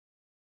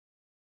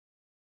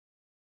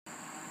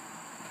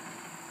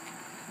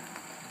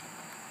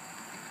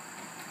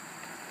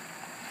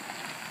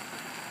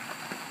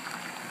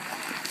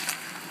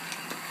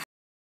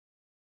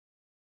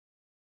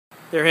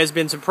There has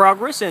been some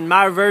progress in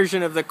my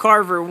version of the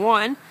Carver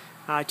One.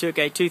 I took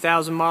a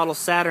 2000 model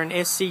Saturn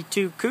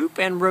SC2 coupe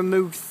and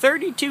removed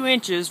 32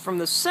 inches from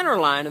the center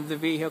line of the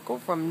vehicle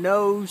from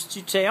nose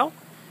to tail.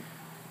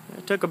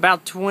 It took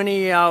about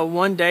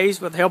 21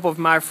 days with the help of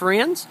my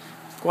friends.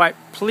 Quite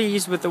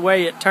pleased with the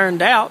way it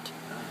turned out.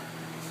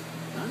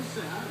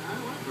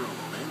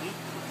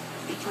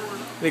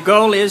 The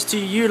goal is to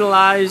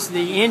utilize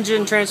the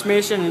engine,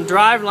 transmission, and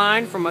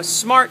driveline from a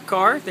smart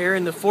car there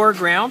in the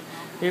foreground.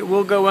 It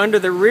will go under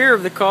the rear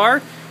of the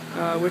car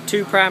with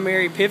two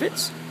primary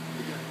pivots.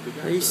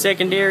 The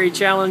secondary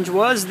challenge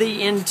was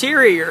the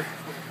interior.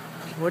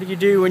 What do you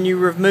do when you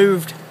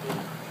removed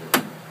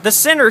the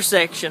center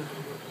section?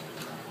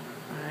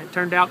 It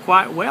turned out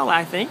quite well,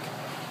 I think.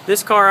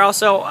 This car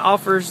also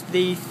offers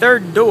the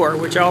third door,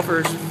 which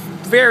offers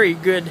very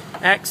good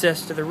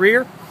access to the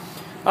rear.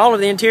 All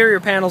of the interior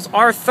panels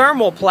are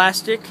thermal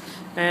plastic,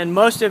 and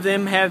most of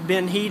them have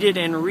been heated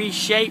and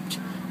reshaped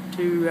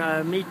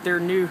to meet their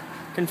new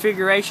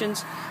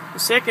configurations. The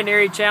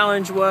secondary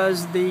challenge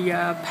was the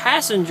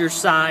passenger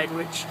side,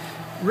 which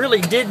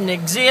really didn't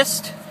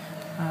exist.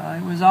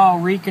 It was all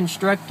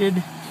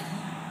reconstructed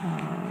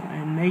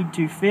and made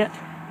to fit.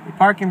 The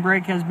parking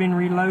brake has been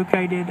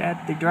relocated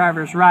at the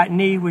driver's right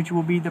knee, which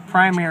will be the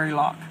primary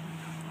lock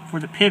for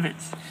the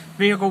pivots.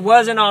 The vehicle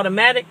wasn't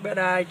automatic, but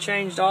I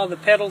changed all the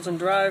pedals and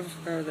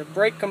the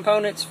brake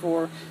components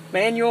for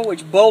manual,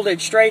 which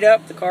bolted straight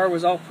up. The car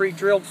was all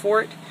pre-drilled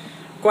for it.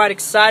 Quite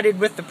excited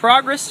with the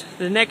progress.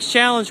 The next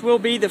challenge will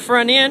be the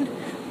front end.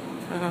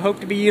 I hope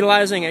to be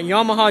utilizing a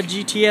Yamaha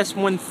GTS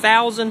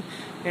 1000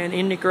 and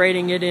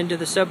integrating it into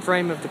the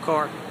subframe of the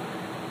car.